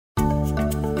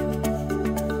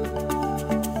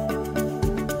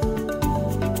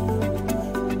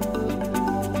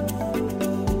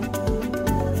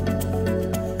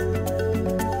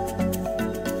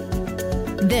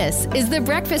This is The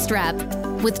Breakfast Wrap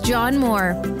with John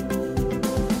Moore.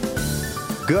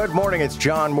 Good morning, it's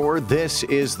John Moore. This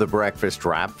is The Breakfast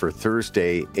Wrap for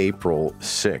Thursday, April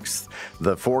 6th.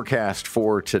 The forecast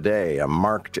for today, a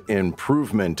marked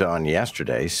improvement on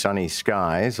yesterday. Sunny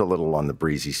skies, a little on the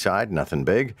breezy side, nothing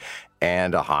big,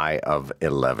 and a high of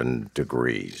 11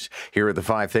 degrees. Here are the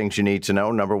 5 things you need to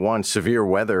know. Number 1, severe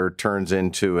weather turns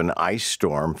into an ice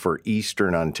storm for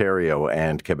eastern Ontario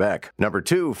and Quebec. Number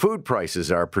 2, food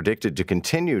prices are predicted to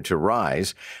continue to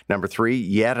rise. Number 3,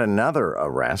 yet another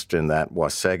arrest in that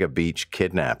Wasaga Beach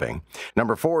kidnapping.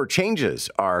 Number 4, changes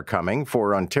are coming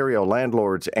for Ontario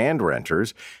landlords and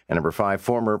renters. And number 5,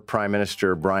 former Prime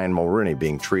Minister Brian Mulroney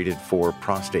being treated for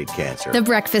prostate cancer. The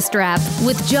Breakfast Wrap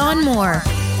with John Moore.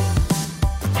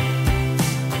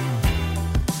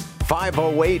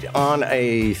 5:08 on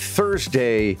a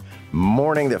Thursday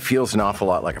morning that feels an awful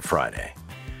lot like a Friday.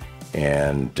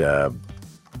 And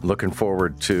looking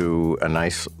forward to a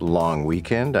nice long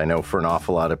weekend. I know for an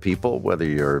awful lot of people, whether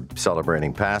you're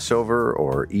celebrating Passover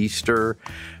or Easter,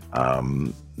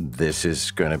 this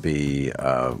is going to be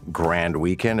a grand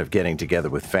weekend of getting together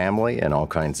with family and all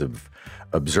kinds of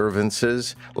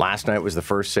observances. Last night was the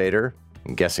first Seder.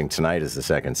 I'm guessing tonight is the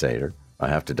second Seder. I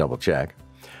have to double check.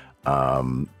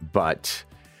 But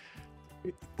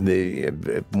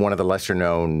one of the lesser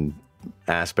known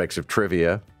aspects of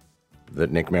trivia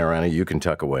that Nick Mariana, you can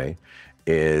tuck away,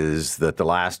 is that the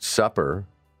Last Supper,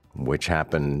 which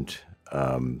happened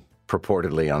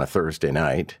purportedly on a Thursday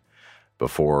night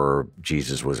before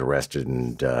Jesus was arrested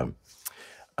and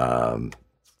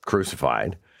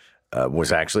crucified,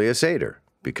 was actually a Seder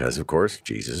because, of course,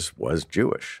 Jesus was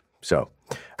Jewish. So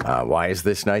why is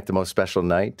this night the most special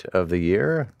night of the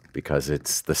year? Because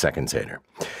it's the second Seder.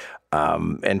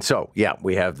 And so, yeah,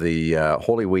 we have the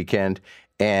Holy Weekend.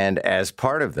 And as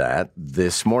part of that,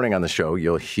 this morning on the show,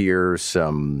 you'll hear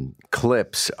some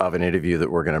clips of an interview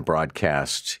that we're going to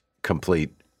broadcast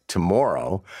complete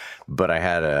tomorrow. But I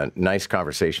had a nice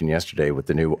conversation yesterday with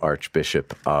the new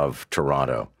Archbishop of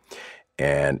Toronto.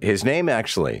 And his name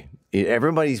actually,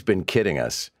 everybody's been kidding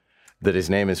us that his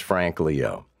name is Frank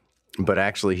Leo. But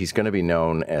actually, he's going to be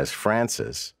known as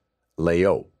Francis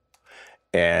Leo.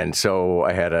 And so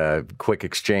I had a quick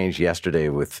exchange yesterday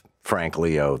with Frank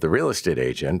Leo, the real estate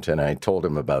agent, and I told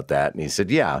him about that. And he said,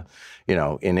 yeah, you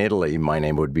know, in Italy, my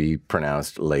name would be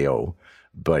pronounced Leo,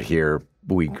 but here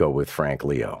we go with Frank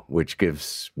Leo, which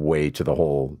gives way to the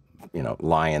whole, you know,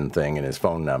 lion thing and his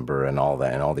phone number and all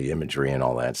that and all the imagery and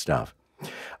all that stuff.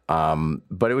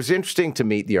 But it was interesting to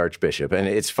meet the Archbishop. And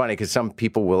it's funny because some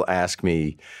people will ask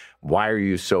me, why are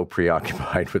you so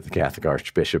preoccupied with the Catholic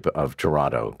Archbishop of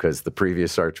Toronto? Because the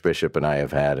previous Archbishop and I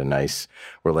have had a nice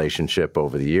relationship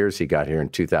over the years. He got here in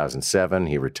 2007.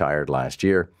 He retired last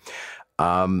year.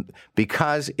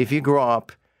 Because if you grow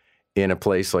up in a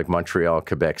place like Montreal,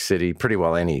 Quebec City, pretty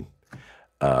well any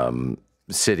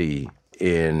city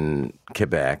in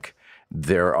Quebec,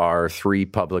 there are 3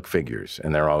 public figures,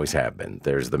 and there always have been.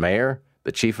 There's the mayor,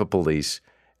 the chief of police,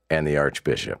 and the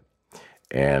Archbishop.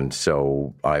 And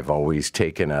so I've always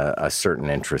taken a certain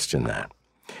interest in that.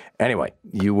 Anyway,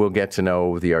 you will get to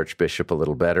know the Archbishop a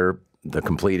little better. The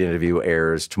complete interview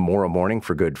airs tomorrow morning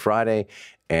for Good Friday,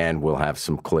 and we'll have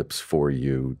some clips for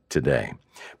you today.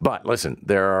 But listen,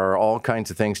 there are all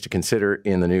kinds of things to consider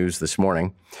in the news this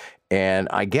morning. And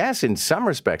I guess in some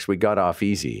respects, we got off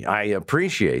easy. I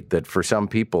appreciate that for some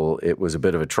people, it was a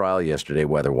bit of a trial yesterday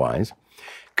weather-wise,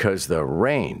 because the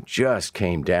rain just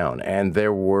came down, and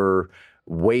there were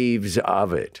waves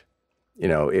of it. You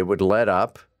know, it would let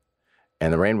up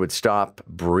and the rain would stop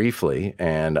briefly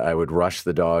and I would rush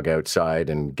the dog outside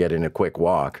and get in a quick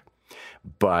walk.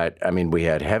 But I mean, we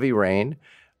had heavy rain.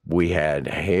 We had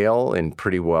hail in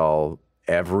pretty well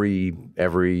every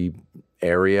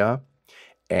area.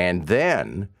 And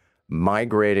then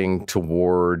migrating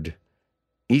toward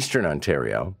eastern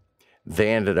Ontario,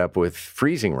 they ended up with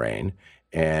freezing rain.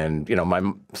 And, you know,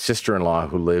 my sister-in-law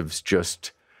who lives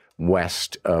just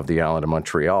west of the island of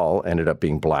Montreal ended up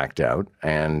being blacked out.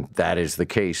 And that is the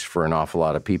case for an awful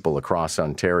lot of people across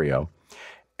Ontario.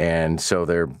 And so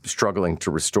they're struggling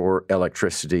to restore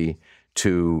electricity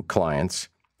to clients.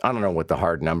 I don't know what the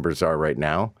hard numbers are right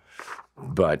now,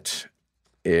 but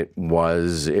it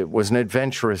was an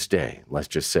adventurous day, let's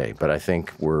just say. But I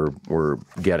think we're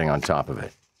getting on top of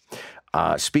it.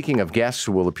 Speaking of guests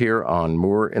who will appear on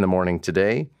Moore in the Morning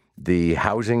today, the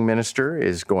housing minister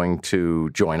is going to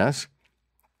join us.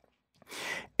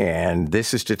 And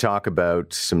this is to talk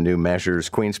about some new measures.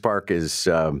 Queen's Park is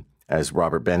As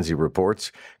Robert Benzie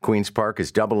reports, Queen's Park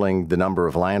is doubling the number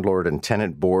of landlord and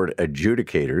tenant board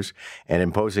adjudicators and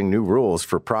imposing new rules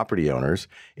for property owners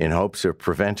in hopes of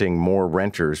preventing more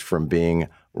renters from being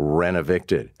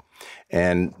rent-evicted.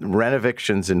 And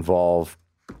rent-evictions involve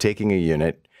taking a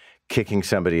unit, kicking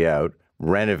somebody out,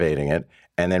 renovating it,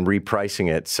 and then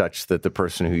repricing it such that the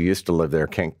person who used to live there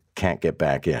can't get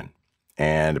back in.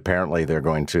 And apparently they're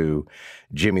going to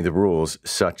jimmy the rules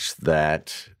such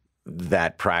that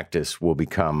that practice will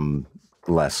become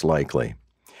less likely.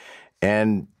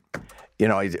 And, you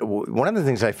know, one of the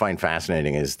things I find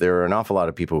fascinating is there are an awful lot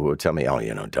of people who would tell me, oh,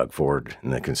 you know, Doug Ford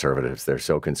and the Conservatives, they're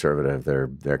so conservative. They're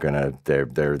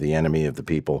the enemy of the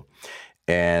people.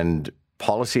 And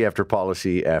policy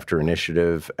after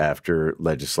initiative after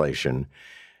legislation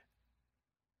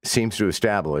seems to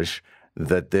establish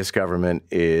that this government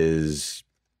is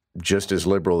just as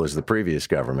liberal as the previous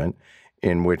government,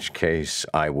 in which case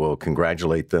I will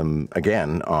congratulate them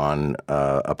again on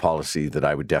a policy that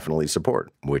I would definitely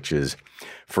support, which is,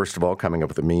 first of all, coming up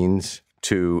with a means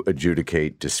to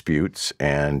adjudicate disputes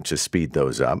and to speed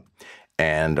those up,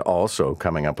 and also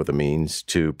coming up with a means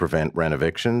to prevent rent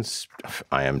evictions.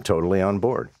 I am totally on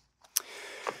board.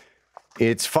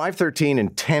 It's 5:13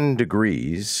 and 10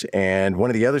 degrees, and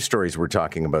one of the other stories we're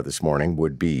talking about this morning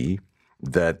would be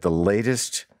that the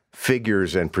latest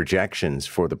figures and projections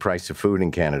for the price of food in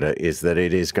Canada is that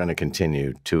it is going to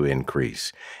continue to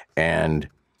increase. And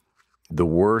the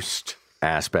worst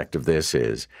aspect of this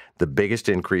is the biggest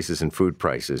increases in food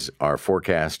prices are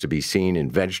forecast to be seen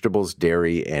in vegetables,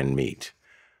 dairy, and meat,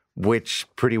 which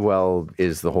pretty well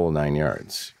is the whole 9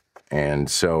 yards.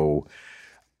 And so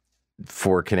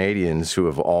for Canadians who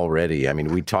have already, I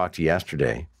mean, we talked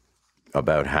yesterday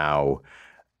about how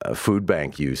food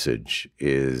bank usage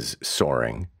is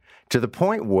soaring to the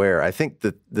point where I think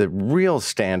that the real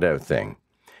standout thing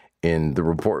in the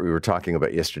report we were talking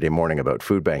about yesterday morning about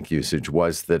food bank usage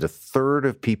was that a third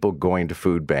of people going to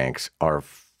food banks are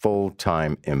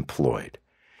full-time employed.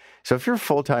 So if you're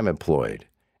full-time employed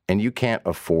and you can't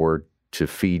afford to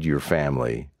feed your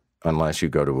family unless you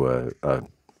go to a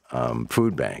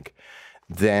food bank,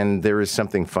 then there is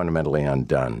something fundamentally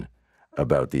undone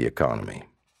about the economy.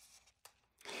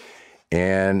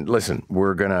 And listen,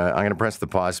 I'm gonna press the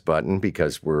pause button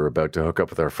because we're about to hook up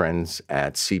with our friends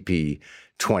at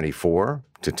CP24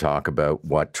 to talk about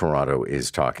what Toronto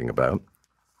is talking about.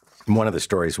 One of the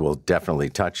stories we'll definitely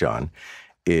touch on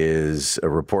is a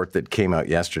report that came out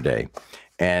yesterday.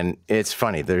 And it's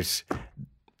funny,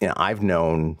 I've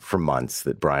known for months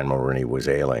that Brian Mulroney was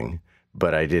ailing,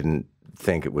 but I didn't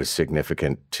think it was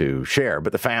significant to share,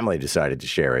 but the family decided to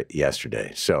share it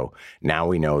yesterday. So now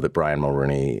we know that Brian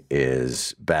Mulroney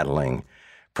is battling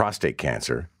prostate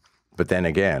cancer. But then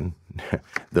again,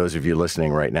 those of you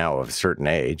listening right now of a certain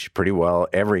age, pretty well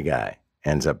every guy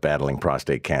ends up battling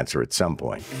prostate cancer at some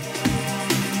point.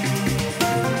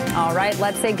 All right,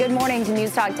 let's say good morning to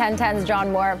News Talk 1010's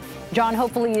John Moore. John,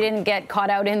 hopefully you didn't get caught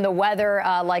out in the weather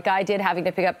like I did, having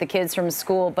to pick up the kids from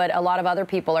school, but a lot of other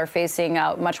people are facing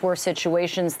much worse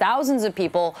situations. Thousands of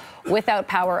people without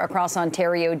power across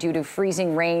Ontario due to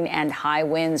freezing rain and high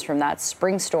winds from that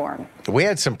spring storm. We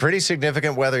had some pretty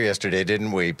significant weather yesterday,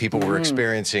 didn't we? People were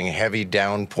experiencing heavy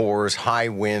downpours, high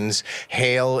winds,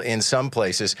 hail in some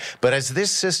places. But as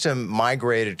this system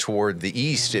migrated toward the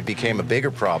east, it became a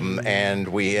bigger problem, and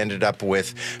we ended up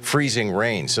with freezing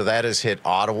rain. So that has hit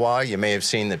Ottawa. You may have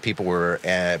seen that people were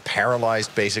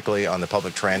paralyzed basically on the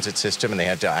public transit system, and they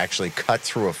had to actually cut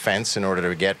through a fence in order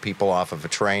to get people off of a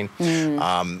train.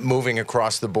 Moving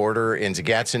across the border into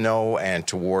Gatineau and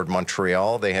toward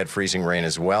Montreal, they had freezing rain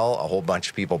as well. A whole bunch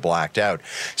of people blacked out.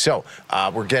 So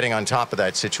we're getting on top of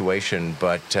that situation.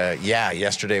 But yeah,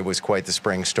 yesterday was quite the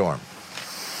spring storm.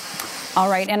 All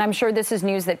right, and I'm sure this is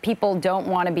news that people don't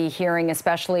want to be hearing,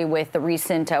 especially with the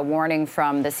recent warning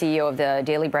from the CEO of the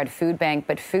Daily Bread Food Bank,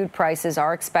 but food prices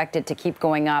are expected to keep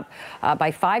going up by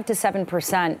 5 to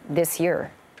 7% this year.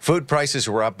 Food prices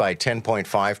were up by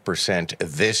 10.5%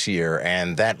 this year,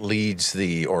 and that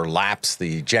laps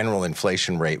the general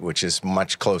inflation rate, which is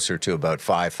much closer to about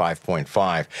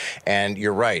 5.5. And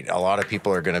you're right, a lot of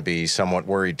people are going to be somewhat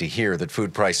worried to hear that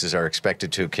food prices are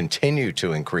expected to continue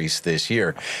to increase this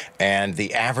year. And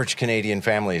the average Canadian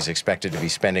family is expected to be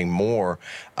spending more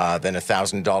than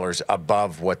 $1,000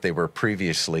 above what they were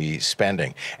previously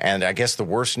spending. And I guess the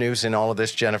worst news in all of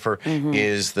this, Jennifer,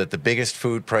 is that the biggest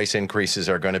food price increases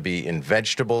are going going to be in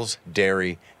vegetables,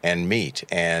 dairy, and meat.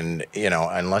 And,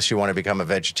 unless you want to become a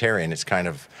vegetarian, it's kind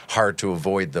of hard to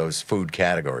avoid those food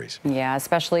categories. Yeah,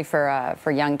 especially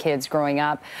for young kids growing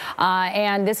up.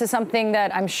 And this is something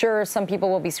that I'm sure some people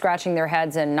will be scratching their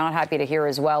heads and not happy to hear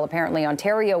as well. Apparently,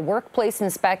 Ontario workplace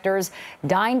inspectors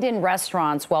dined in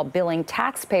restaurants while billing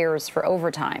taxpayers for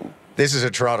overtime. This is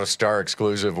a Toronto Star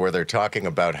exclusive where they're talking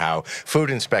about how food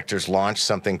inspectors launched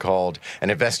something called an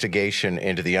investigation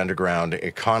into the underground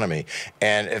economy.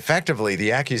 And effectively,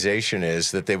 the accusation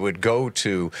is that they would go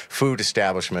to food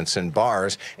establishments and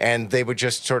bars and they would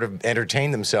just sort of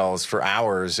entertain themselves for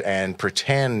hours and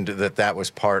pretend that that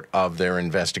was part of their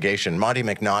investigation. Monty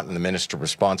McNaughton, the minister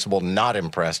responsible, not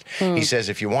impressed. He says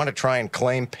if you want to try and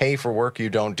claim pay for work you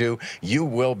don't do, you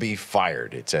will be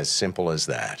fired. It's as simple as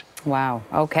that. Wow.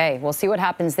 Okay. We'll see what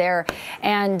happens there.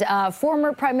 And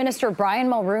former Prime Minister Brian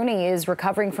Mulroney is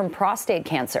recovering from prostate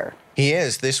cancer. He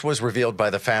is. This was revealed by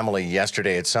the family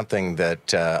yesterday. It's something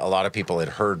that a lot of people had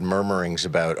heard murmurings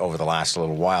about over the last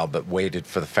little while, but waited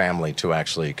for the family to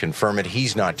actually confirm it.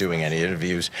 He's not doing any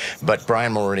interviews. But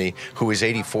Brian Mulroney, who is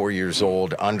 84 years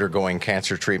old, undergoing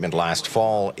cancer treatment last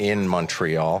fall in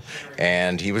Montreal.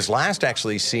 And he was last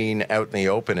actually seen out in the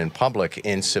open in public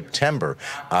in September.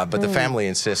 But the family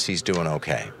insists he's doing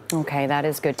okay. Okay, that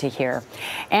is good to hear.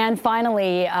 And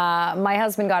finally, my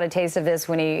husband got a taste of this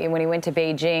when he went to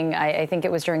Beijing. I think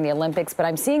it was during the Olympics, but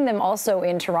I'm seeing them also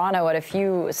in Toronto at a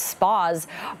few spas.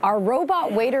 Are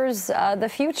robot waiters the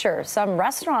future? Some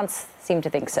restaurants seem to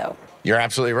think so. You're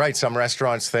absolutely right. Some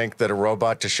restaurants think that a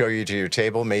robot to show you to your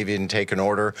table, maybe even take an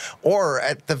order, or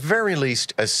at the very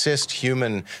least assist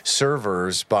human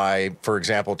servers by, for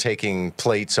example, taking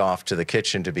plates off to the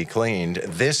kitchen to be cleaned.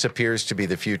 This appears to be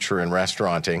the future in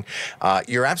restauranting.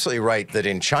 You're absolutely right that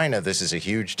in China, this is a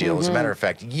huge deal. As a matter of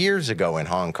fact, years ago in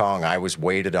Hong Kong, I was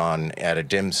waited on at a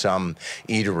dim sum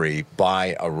eatery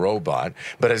by a robot.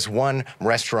 But as one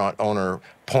restaurant owner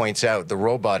points out, the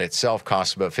robot itself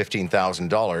costs about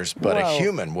 $15,000, but a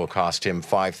human will cost him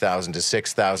 $5,000 to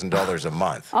 $6,000 a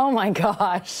month. Oh my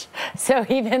gosh. So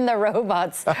even the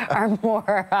robots are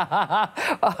more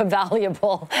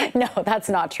valuable. No, that's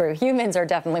not true. Humans are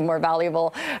definitely more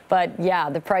valuable. But yeah,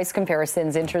 the price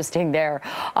comparison's interesting there.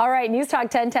 All right, News Talk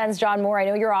 1010's John Moore. I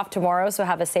know you're off tomorrow, so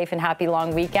have a safe and happy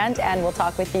long weekend, and we'll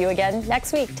talk with you again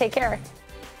next week. Take care.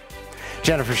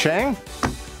 Jennifer Shang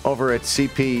over at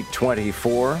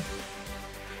CP24.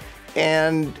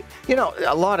 And,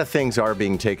 a lot of things are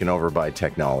being taken over by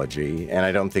technology, and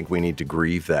I don't think we need to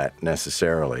grieve that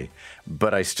necessarily.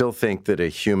 But I still think that a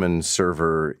human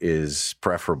server is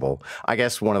preferable. I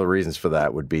guess one of the reasons for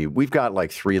that would be we've got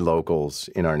like 3 locals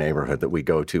in our neighborhood that we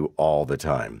go to all the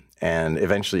time. And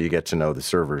eventually you get to know the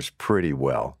servers pretty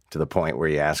well, to the point where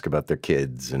you ask about their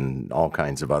kids and all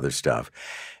kinds of other stuff.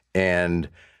 And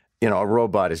a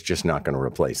robot is just not going to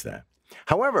replace that.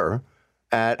 However,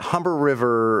 at Humber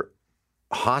River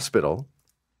Hospital,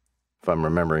 if I'm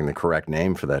remembering the correct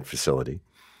name for that facility,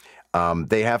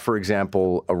 they have, for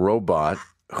example, a robot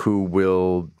who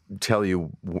will tell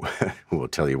you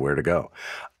where to go.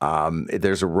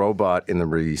 There's a robot in the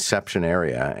reception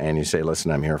area, and you say,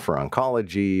 listen, I'm here for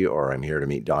oncology, or I'm here to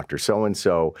meet Dr.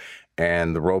 So-and-so,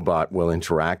 and the robot will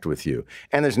interact with you.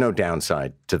 And there's no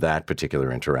downside to that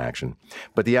particular interaction.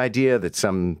 But the idea that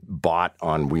some bot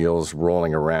on wheels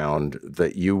rolling around,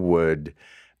 that you would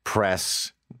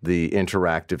press the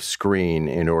interactive screen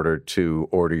in order to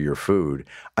order your food,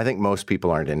 I think most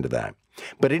people aren't into that.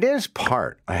 But it is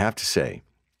part, I have to say,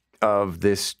 of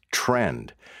this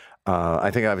trend.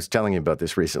 I think I was telling you about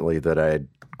this recently, that I had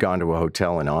gone to a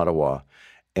hotel in Ottawa,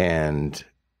 and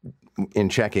in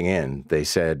checking in, they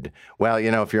said, well,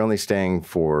 if you're only staying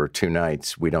for 2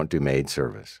 nights, we don't do maid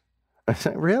service. I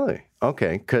said, really?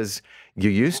 Okay, because you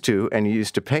used to, and you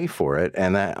used to pay for it,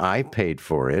 and that I paid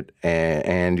for it,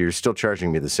 and you're still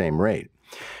charging me the same rate.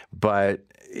 But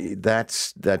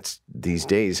that's these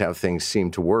days how things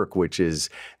seem to work, which is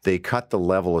they cut the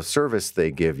level of service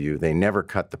they give you. They never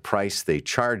cut the price they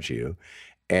charge you.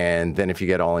 And then if you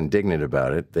get all indignant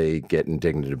about it, they get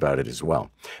indignant about it as well.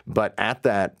 But at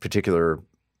that particular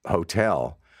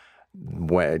hotel,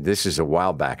 this is a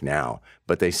while back now,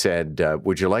 but they said,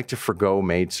 would you like to forgo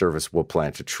maid service? We'll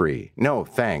plant a tree. No,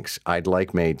 thanks. I'd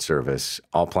like maid service.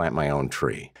 I'll plant my own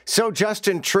tree. So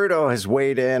Justin Trudeau has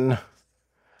weighed in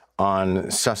on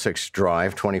Sussex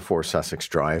Drive, 24 Sussex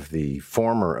Drive, the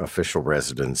former official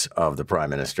residence of the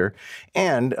Prime Minister,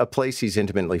 and a place he's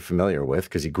intimately familiar with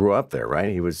because he grew up there,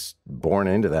 right? He was born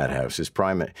into that house. His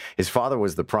father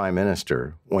was the Prime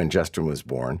Minister when Justin was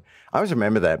born. I always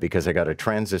remember that because I got a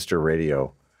transistor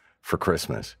radio for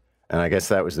Christmas, and I guess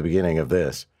that was the beginning of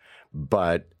this.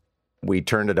 But we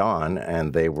turned it on,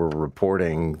 and they were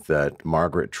reporting that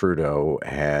Margaret Trudeau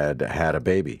had had a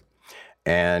baby.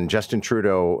 And Justin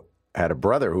Trudeau had a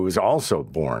brother who was also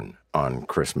born on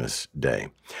Christmas Day.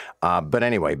 But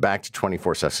anyway, back to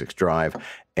 24 Sussex Drive.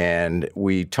 And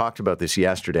we talked about this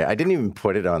yesterday. I didn't even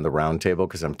put it on the roundtable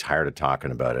because I'm tired of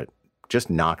talking about it. Just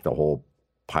knock the whole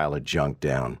pile of junk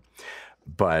down.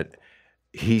 But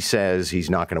he says he's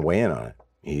not going to weigh in on it.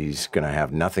 He's going to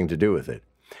have nothing to do with it.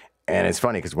 And it's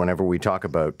funny because whenever we talk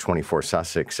about 24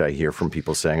 Sussex, I hear from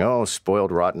people saying, oh,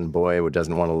 spoiled, rotten boy who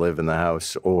doesn't want to live in the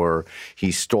house, or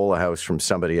he stole a house from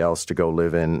somebody else to go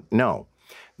live in. No,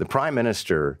 the Prime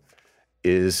Minister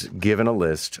is given a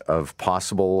list of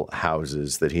possible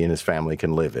houses that he and his family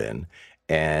can live in,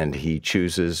 and he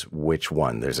chooses which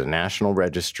one. There's a national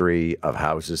registry of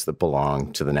houses that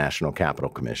belong to the National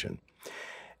Capital Commission.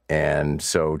 And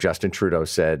so Justin Trudeau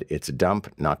said, it's a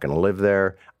dump, not going to live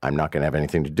there. I'm not going to have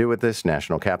anything to do with this.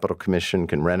 National Capital Commission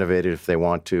can renovate it if they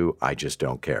want to. I just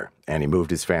don't care. And he moved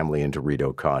his family into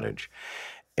Rideau Cottage.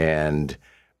 And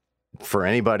for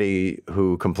anybody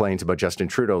who complains about Justin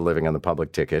Trudeau living on the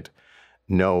public ticket,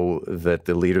 know that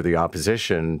the leader of the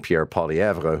opposition, Pierre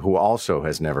Poilievre, who also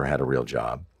has never had a real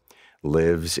job,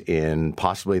 lives in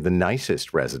possibly the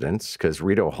nicest residence, because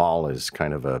Rideau Hall is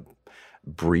kind of a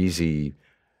breezy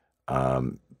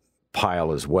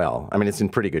pile as well. I mean, it's in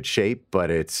pretty good shape, but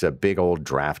it's a big old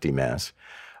drafty mess.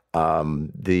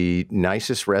 The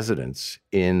nicest residence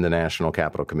in the National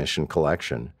Capital Commission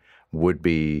collection would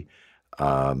be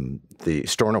the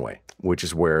Stornoway, which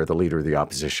is where the leader of the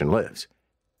opposition lives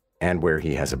and where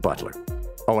he has a butler.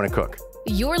 Oh, and a cook.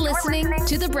 You're listening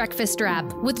to The Breakfast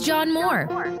Wrap with John Moore.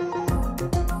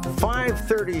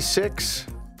 5:36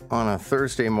 on a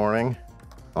Thursday morning.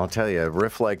 I'll tell you, a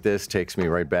riff like this takes me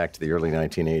right back to the early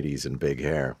 1980s and big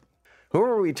hair. Who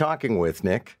were we talking with,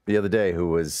 Nick, the other day? Who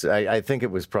was, I think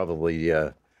it was probably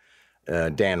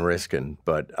Dan Riskin,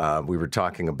 but we were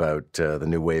talking about the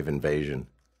New Wave invasion.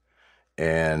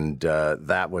 And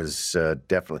that was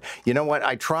definitely, you know what?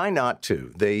 I try not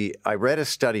to. I read a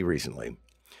study recently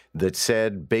that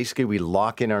said basically we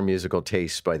lock in our musical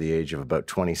tastes by the age of about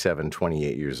 27,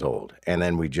 28 years old. And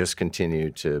then we just continue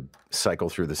to cycle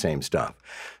through the same stuff.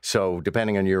 So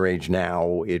depending on your age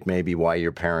now, it may be why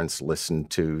your parents listened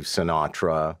to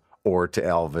Sinatra or to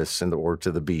Elvis or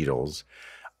to the Beatles.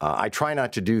 I try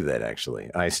not to do that, actually.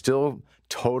 I still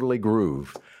totally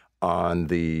groove on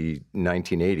the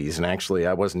 1980s. And actually,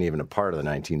 I wasn't even a part of the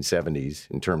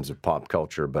 1970s in terms of pop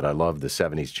culture, but I love the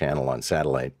 70s channel on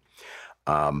satellite.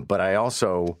 But I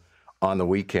also, on the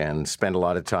weekend, spend a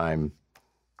lot of time,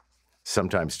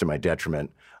 sometimes to my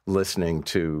detriment, listening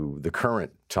to the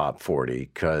current top 40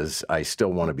 because I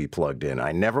still want to be plugged in.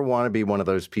 I never want to be one of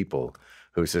those people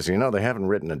who says, you know, they haven't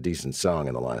written a decent song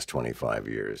in the last 25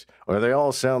 years, or they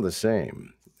all sound the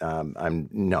same. I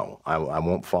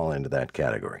won't fall into that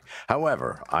category.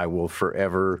 However, I will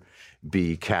forever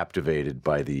be captivated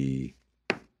by the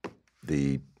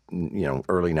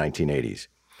early 1980s.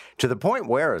 To the point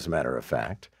where, as a matter of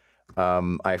fact,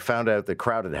 I found out that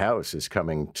Crowded House is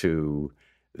coming to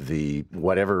the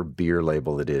whatever beer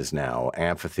label it is now,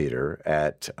 amphitheater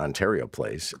at Ontario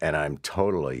Place, and I'm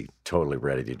totally, totally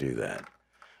ready to do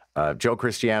that. Joe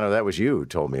Cristiano, that was you who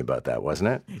told me about that, wasn't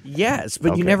it? Yes,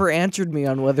 but you never answered me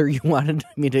on whether you wanted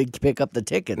me to pick up the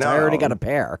tickets. No. I already got a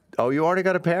pair. Oh, you already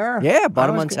got a pair? Yeah, bought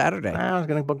them on Saturday. I was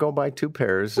going to go buy 2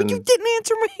 pairs. But you didn't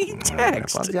answer my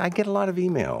text. I get a lot of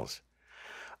emails.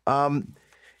 I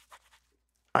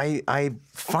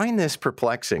find this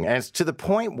perplexing, and it's to the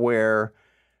point where,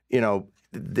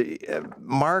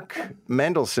 Mark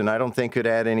Mendelsohn, I don't think could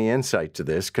add any insight to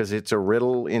this because it's a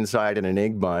riddle inside an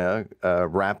enigma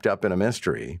wrapped up in a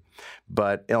mystery.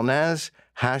 But Elnaz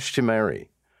Hashtimari,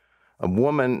 a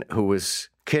woman who was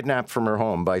kidnapped from her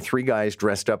home by 3 guys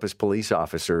dressed up as police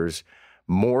officers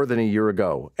more than a year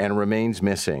ago and remains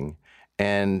missing,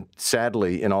 and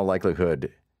sadly, in all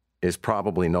likelihood, is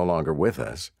probably no longer with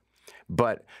us.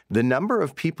 But the number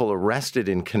of people arrested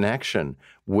in connection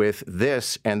with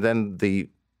this and then the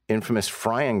infamous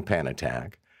frying pan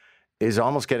attack is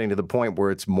almost getting to the point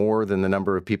where it's more than the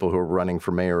number of people who are running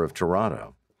for mayor of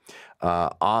Toronto.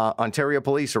 Ontario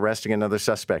police arresting another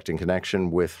suspect in connection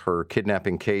with her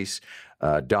kidnapping case.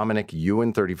 Dominic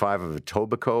Ewan, 35, of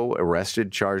Etobicoke,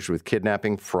 arrested, charged with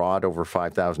kidnapping, fraud over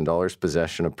 $5,000,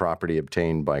 possession of property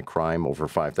obtained by crime over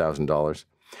 $5,000.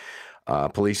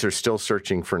 Police are still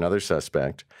searching for another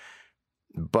suspect,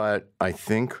 but I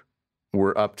think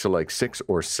we're up to like 6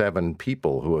 or 7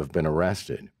 people who have been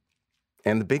arrested.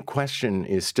 And the big question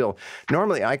is still,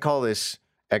 normally I call this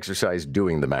exercise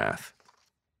doing the math.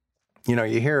 You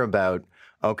hear about,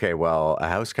 okay, well, a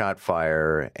house caught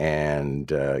fire and,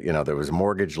 there was a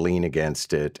mortgage lien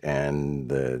against it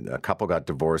and a couple got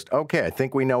divorced. Okay, I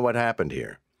think we know what happened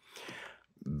here.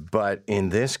 But in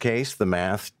this case, the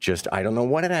math I don't know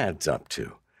what it adds up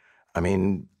to. I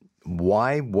mean,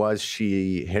 why was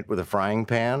she hit with a frying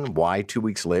pan? Why 2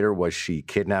 weeks later was she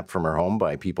kidnapped from her home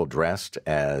by people dressed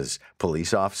as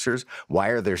police officers? Why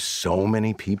are there so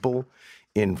many people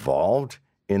involved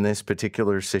in this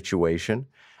particular situation?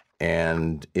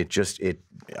 And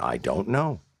I don't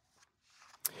know.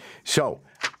 So,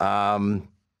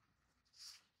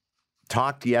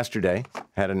 talked yesterday,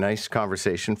 had a nice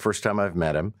conversation, first time I've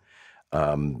met him,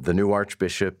 the new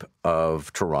Archbishop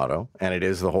of Toronto, and it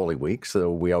is the Holy Week,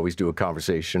 so we always do a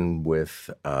conversation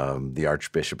with the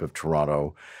Archbishop of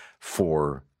Toronto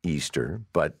for Easter,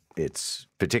 but it's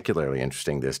particularly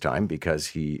interesting this time because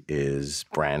he is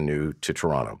brand new to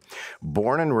Toronto.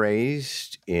 Born and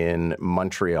raised in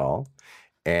Montreal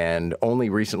and only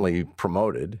recently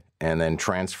promoted and then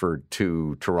transferred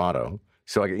to Toronto.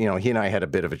 So, he and I had a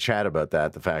bit of a chat about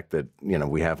that, the fact that,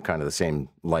 we have kind of the same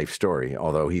life story.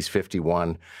 Although he's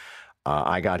 51,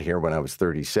 I got here when I was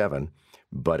 37,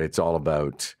 but it's all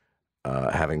about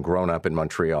having grown up in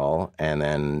Montreal and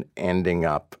then ending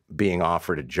up being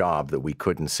offered a job that we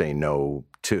couldn't say no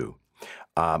to.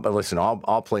 But listen,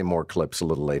 I'll play more clips a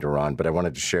little later on, but I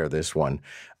wanted to share this one.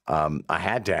 I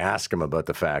had to ask him about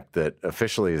the fact that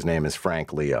officially his name is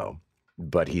Frank Leo,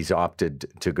 but he's opted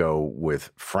to go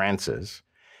with Francis,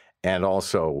 and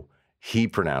also he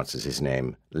pronounces his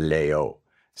name Leo.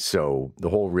 So the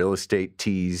whole real estate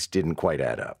tease didn't quite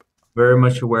add up. Very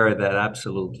much aware of that,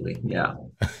 absolutely, yeah.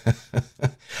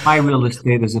 My real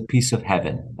estate is a piece of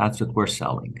heaven. That's what we're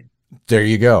selling. There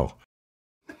you go.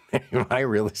 My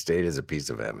real estate is a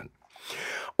piece of heaven.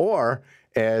 Or,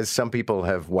 as some people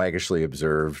have waggishly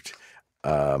observed,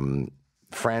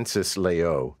 Francis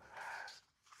Leo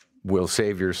will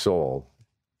save your soul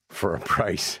for a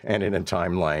price and in a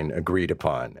timeline agreed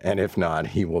upon. And if not,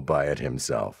 he will buy it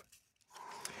himself.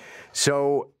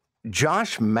 So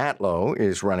Josh Matlow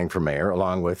is running for mayor,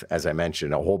 along with, as I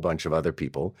mentioned, a whole bunch of other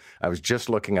people. I was just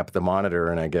looking up the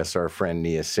monitor, and I guess our friend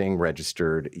Nia Singh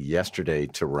registered yesterday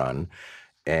to run.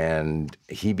 And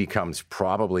he becomes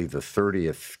probably the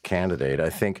 30th candidate.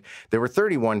 I think there were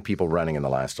 31 people running in the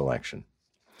last election.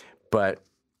 But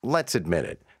let's admit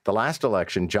it. The last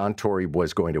election, John Tory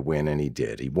was going to win, and he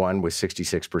did. He won with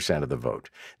 66% of the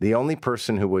vote. The only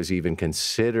person who was even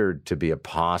considered to be a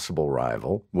possible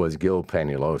rival was Gil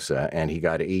Peñalosa, and he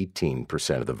got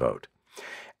 18% of the vote.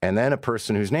 And then a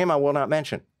person whose name I will not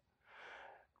mention,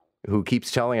 who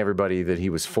keeps telling everybody that he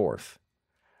was fourth.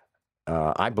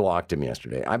 I blocked him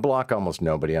yesterday. I block almost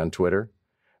nobody on Twitter,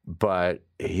 but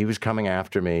he was coming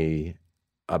after me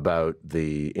about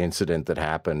the incident that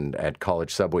happened at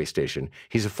College Subway Station.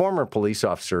 He's a former police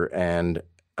officer and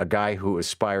a guy who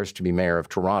aspires to be mayor of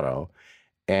Toronto,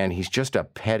 and he's just a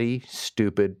petty,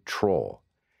 stupid troll.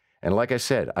 And like I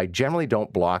said, I generally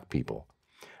don't block people.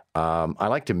 I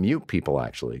like to mute people,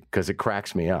 actually, because it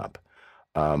cracks me up.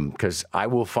 Because I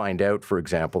will find out, for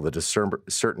example, that a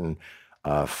certain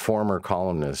former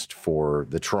columnist for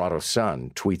the Toronto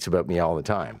Sun tweets about me all the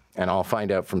time. And I'll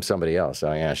find out from somebody else,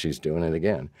 oh, yeah, she's doing it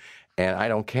again. And I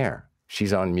don't care.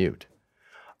 She's on mute.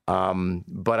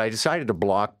 But I decided to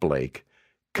block Blake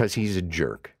because he's a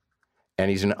jerk. And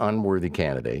he's an unworthy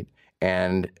candidate.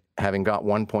 And having got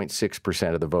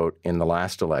 1.6% of the vote in the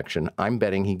last election, I'm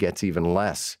betting he gets even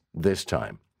less this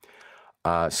time.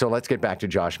 So let's get back to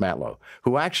Josh Matlow,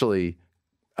 who actually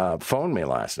phoned me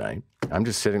last night. I'm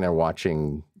just sitting there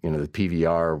watching, the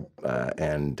PVR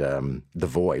and The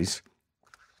Voice.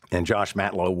 And Josh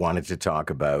Matlow wanted to talk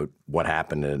about what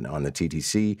happened on the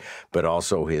TTC, but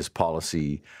also his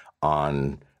policy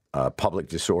on public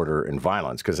disorder and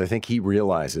violence, because I think he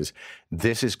realizes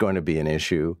this is going to be an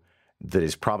issue that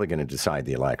is probably going to decide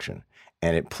the election.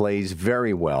 And it plays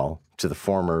very well to the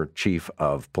former chief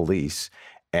of police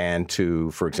and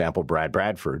to, for example, Brad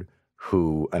Bradford,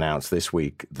 who announced this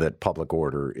week that public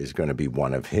order is going to be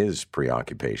one of his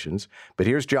preoccupations. But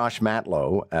here's Josh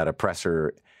Matlow at a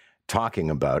presser talking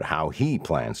about how he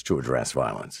plans to address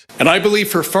violence. And I believe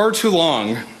for far too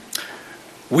long,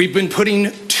 we've been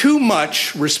putting too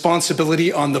much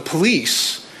responsibility on the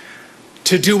police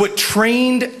to do what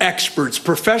trained experts,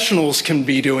 professionals can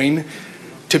be doing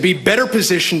to be better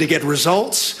positioned to get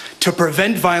results, to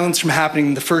prevent violence from happening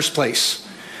in the first place,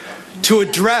 to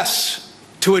address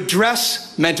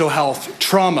mental health,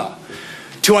 trauma,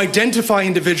 to identify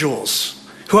individuals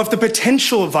who have the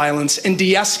potential of violence and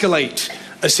de-escalate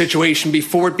a situation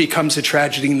before it becomes a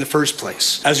tragedy in the first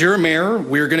place. As your mayor,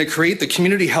 we're going to create the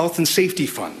Community Health and Safety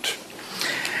Fund.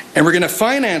 And we're going to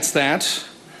finance that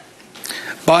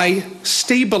by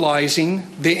stabilizing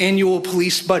the annual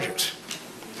police budget.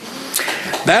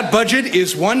 That budget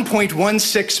is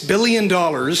 $1.16 billion.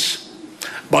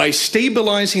 By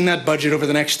stabilizing that budget over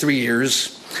the next 3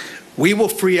 years, we will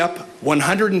free up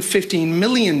 $115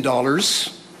 million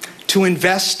to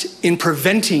invest in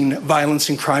preventing violence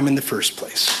and crime in the first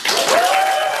place.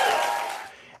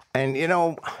 And, you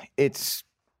know, it's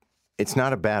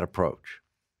not a bad approach.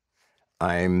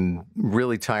 I'm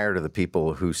really tired of the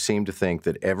people who seem to think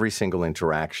that every single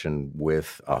interaction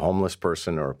with a homeless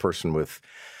person or a person with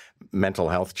mental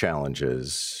health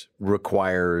challenges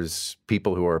requires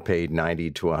people who are paid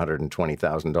 $90,000 to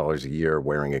 $120,000 a year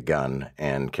wearing a gun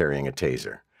and carrying a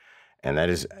taser. And that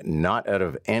is not out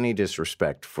of any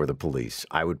disrespect for the police.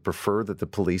 I would prefer that the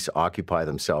police occupy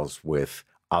themselves with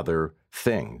other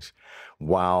things,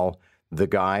 while the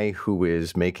guy who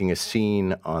is making a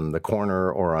scene on the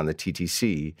corner or on the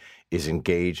TTC is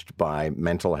engaged by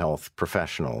mental health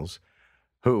professionals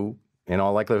who, in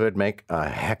all likelihood, make a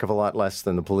heck of a lot less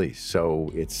than the police. So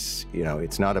it's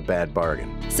not a bad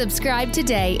bargain. Subscribe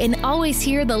today and always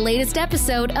hear the latest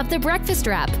episode of The Breakfast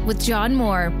Wrap with John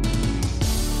Moore.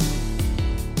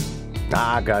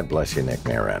 God bless you, Nick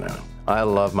Marano. I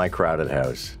love my crowded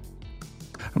house.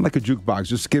 I'm like a jukebox.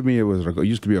 Just give me, it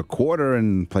used to be a quarter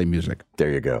and play music. There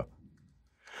you go.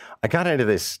 I got into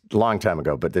this a long time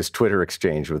ago, but this Twitter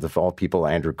exchange with, of all people,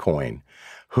 Andrew Coyne,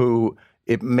 who,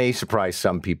 it may surprise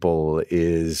some people,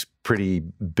 is pretty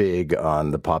big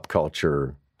on the pop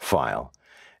culture file.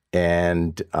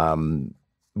 And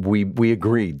we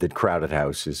agreed that Crowded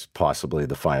House is possibly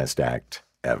the finest act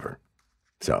ever.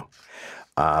 So,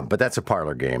 but that's a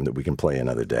parlor game that we can play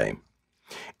another day.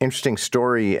 Interesting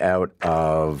story out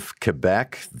of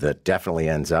Quebec that definitely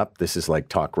ends up, this is like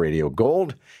talk radio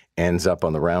gold, ends up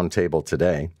on the round table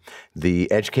today. The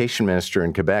education minister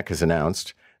in Quebec has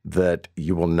announced that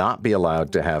you will not be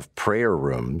allowed to have prayer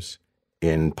rooms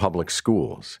in public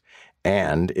schools.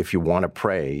 And if you want to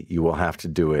pray, you will have to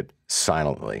do it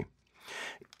silently.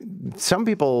 Some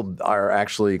people are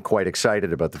actually quite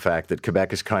excited about the fact that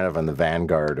Quebec is kind of on the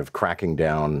vanguard of cracking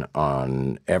down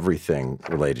on everything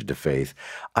related to faith.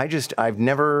 I've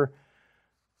never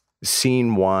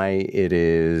seen why it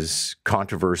is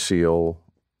controversial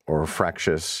or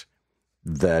fractious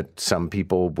that some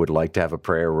people would like to have a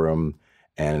prayer room.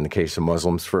 And in the case of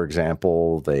Muslims, for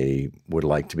example, they would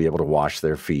like to be able to wash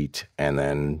their feet and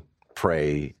then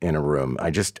pray in a room.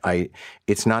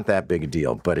 It's not that big a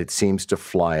deal, but it seems to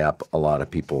fly up a lot of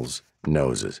people's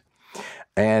noses.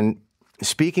 And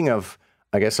speaking of,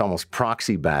 I guess, almost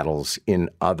proxy battles in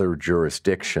other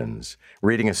jurisdictions,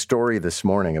 reading a story this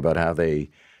morning about how they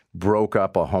broke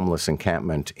up a homeless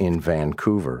encampment in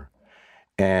Vancouver,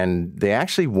 and they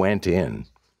actually went in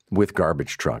with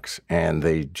garbage trucks, and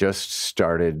they just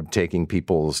started taking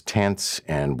people's tents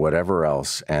and whatever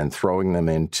else and throwing them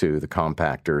into the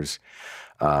compactors.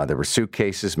 There were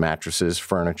suitcases, mattresses,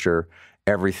 furniture,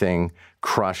 everything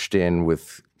crushed in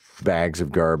with bags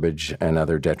of garbage and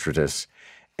other detritus.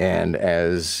 And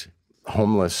as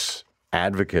homeless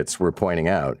advocates were pointing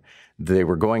out, they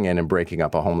were going in and breaking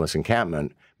up a homeless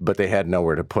encampment, but they had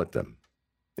nowhere to put them.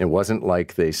 It wasn't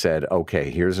like they said, okay,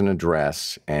 here's an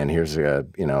address and here's a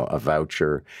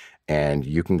voucher and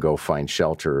you can go find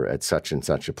shelter at such and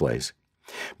such a place.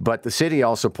 But the city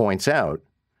also points out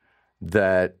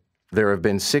that there have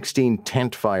been 16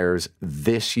 tent fires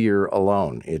this year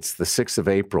alone. It's the 6th of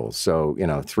April, so,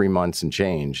 3 months and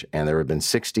change, and there have been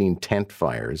 16 tent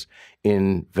fires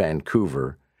in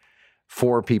Vancouver.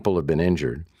 4 people have been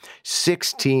injured.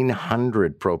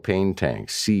 1,600 propane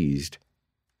tanks seized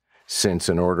since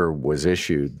an order was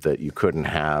issued that you couldn't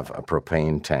have a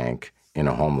propane tank in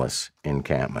a homeless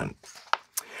encampment.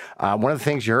 One of the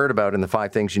things you heard about in the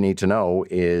 5 things you need to know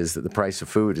is that the price of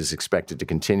food is expected to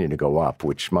continue to go up,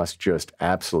 which must just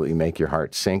absolutely make your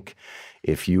heart sink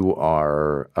if you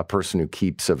are a person who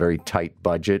keeps a very tight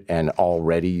budget and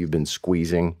already you've been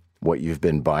squeezing what you've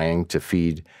been buying to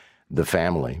feed the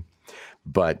family.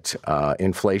 But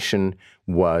inflation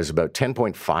was about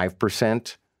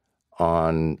 10.5%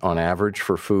 on average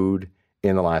for food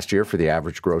in the last year for the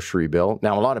average grocery bill.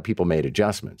 Now, a lot of people made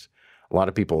adjustments. A lot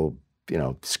of people,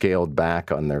 scaled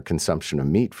back on their consumption of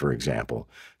meat, for example.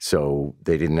 So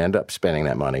they didn't end up spending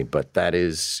that money. But that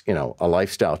is, a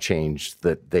lifestyle change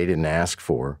that they didn't ask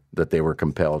for, that they were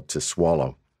compelled to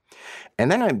swallow. And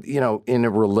then, in a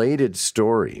related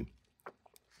story,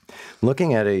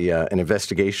 looking at an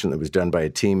investigation that was done by a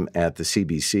team at the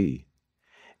CBC,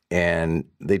 and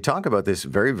they talk about this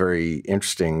very, very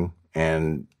interesting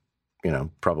and,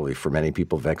 probably for many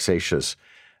people vexatious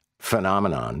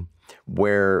phenomenon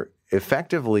where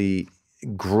effectively,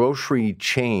 grocery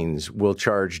chains will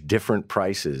charge different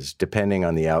prices depending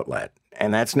on the outlet.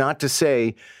 And that's not to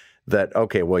say that,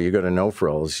 okay, well, you go to No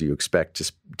Frills, you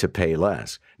expect to pay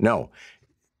less. No.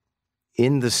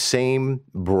 In the same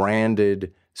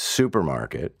branded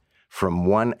supermarket, from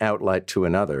one outlet to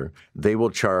another, they will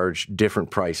charge different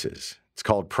prices. It's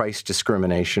called price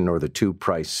discrimination or the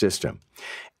two-price system.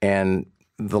 And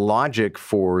the logic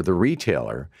for the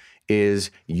retailer is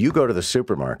you go to the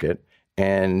supermarket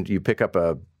and you pick up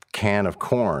a can of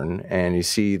corn and you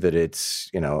see that it's,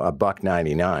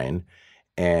 $1.99,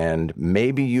 and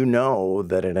maybe you know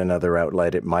that at another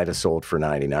outlet it might have sold for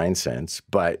 99 cents,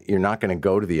 but you're not going to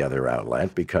go to the other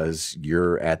outlet because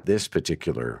you're at this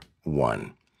particular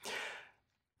one.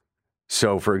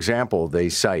 So, for example, they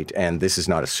cite, and this is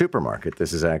not a supermarket,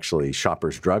 this is actually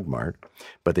Shoppers Drug Mart,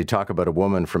 but they talk about a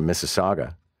woman from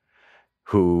Mississauga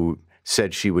who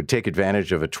said she would take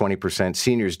advantage of a 20%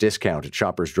 seniors discount at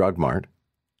Shoppers Drug Mart,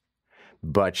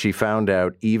 but she found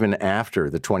out even after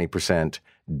the 20%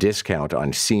 discount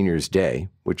on Seniors Day,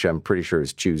 which I'm pretty sure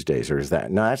is Tuesdays, or is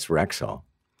that? No, that's Rexall.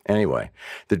 Anyway,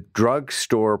 the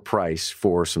drugstore price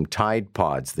for some Tide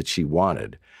Pods that she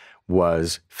wanted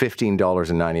was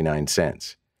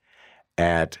 $15.99.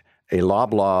 At a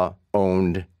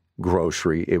Loblaw-owned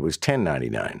grocery, it was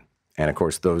 $10.99. And of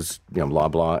course, those,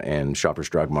 Loblaw and Shoppers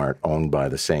Drug Mart owned by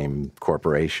the same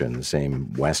corporation, the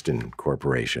same Weston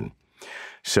corporation.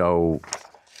 So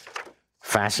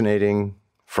fascinating,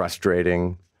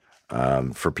 frustrating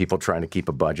for people trying to keep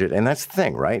a budget. And that's the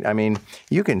thing, right? I mean,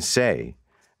 you can say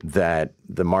that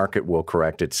the market will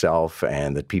correct itself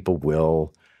and that people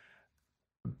will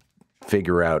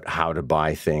figure out how to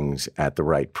buy things at the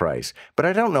right price. But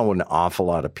I don't know an awful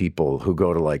lot of people who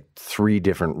go to like 3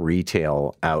 different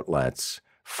retail outlets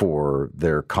for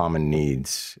their common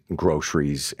needs,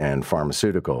 groceries and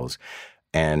pharmaceuticals,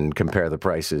 and compare the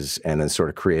prices and then sort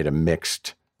of create a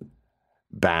mixed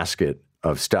basket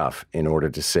of stuff in order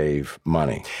to save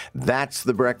money. That's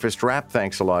the Breakfast Wrap.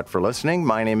 Thanks a lot for listening.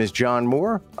 My name is John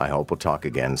Moore. I hope we'll talk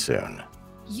again soon.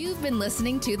 You've been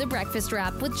listening to The Breakfast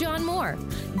Wrap with John Moore.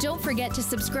 Don't forget to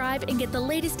subscribe and get the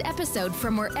latest episode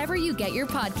from wherever you get your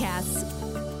podcasts.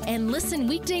 And listen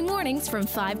weekday mornings from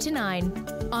 5 to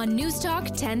 9 on News Talk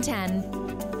 1010.